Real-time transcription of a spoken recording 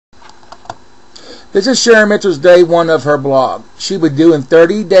This is Sharon Mitchell's day one of her blog. She was doing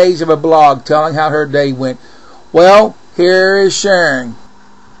 30 days of a blog telling how her day went. Well, here is Sharon.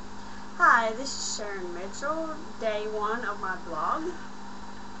 Hi, this is Sharon Mitchell, day one of my blog.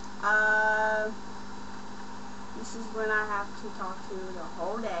 This is when I have to talk to the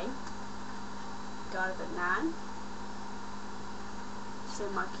whole day. Got up at 9.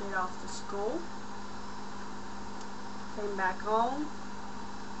 Sent my kid off to school. Came back home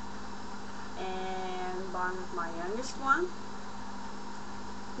and bonded with my youngest one.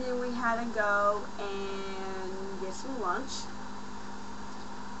 Then we had to go and get some lunch.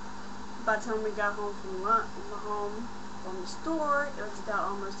 By the time we got home from the store, it was about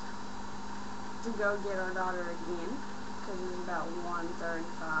almost to go get our daughter again, because it was about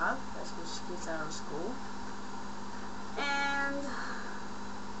 1:35. That's when she gets out of school. And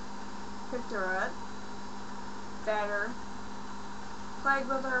picked her up, fed her, played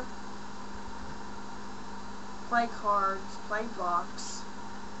with her, played cards, played blocks,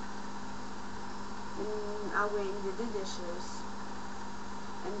 and I went and did the dishes.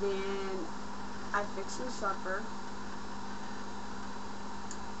 And then I fixed some supper.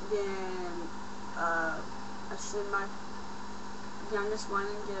 Then I sent my youngest one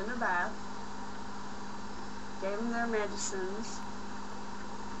and get in a bath. Gave them their medicines.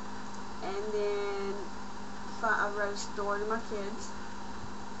 And then I wrote a story to my kids.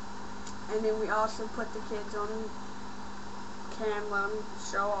 And then we also put the kids on cam, let them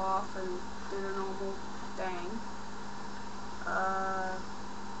show off and do the normal thing.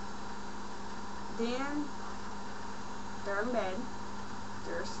 Then they're in bed,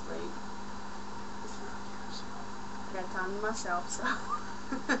 they're asleep. I got time to myself, so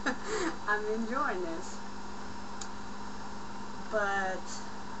I'm enjoying this. But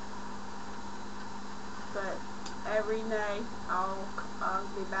every day I'll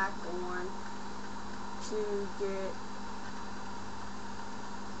be back on to get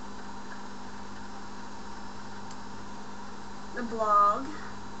the blog,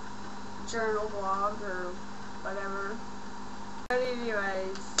 journal blog, or whatever. But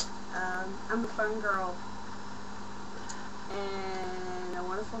anyways, I'm a fun girl and a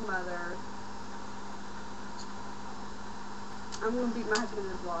wonderful mother. I'm gonna beat my husband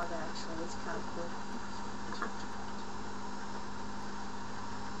in the blog, actually. It's kind of cool.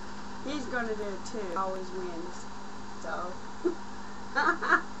 He's gonna do it too. Always wins. So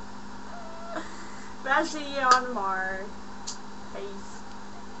but I'll see you on tomorrow. Peace.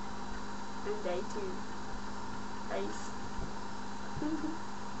 And day 2. Peace.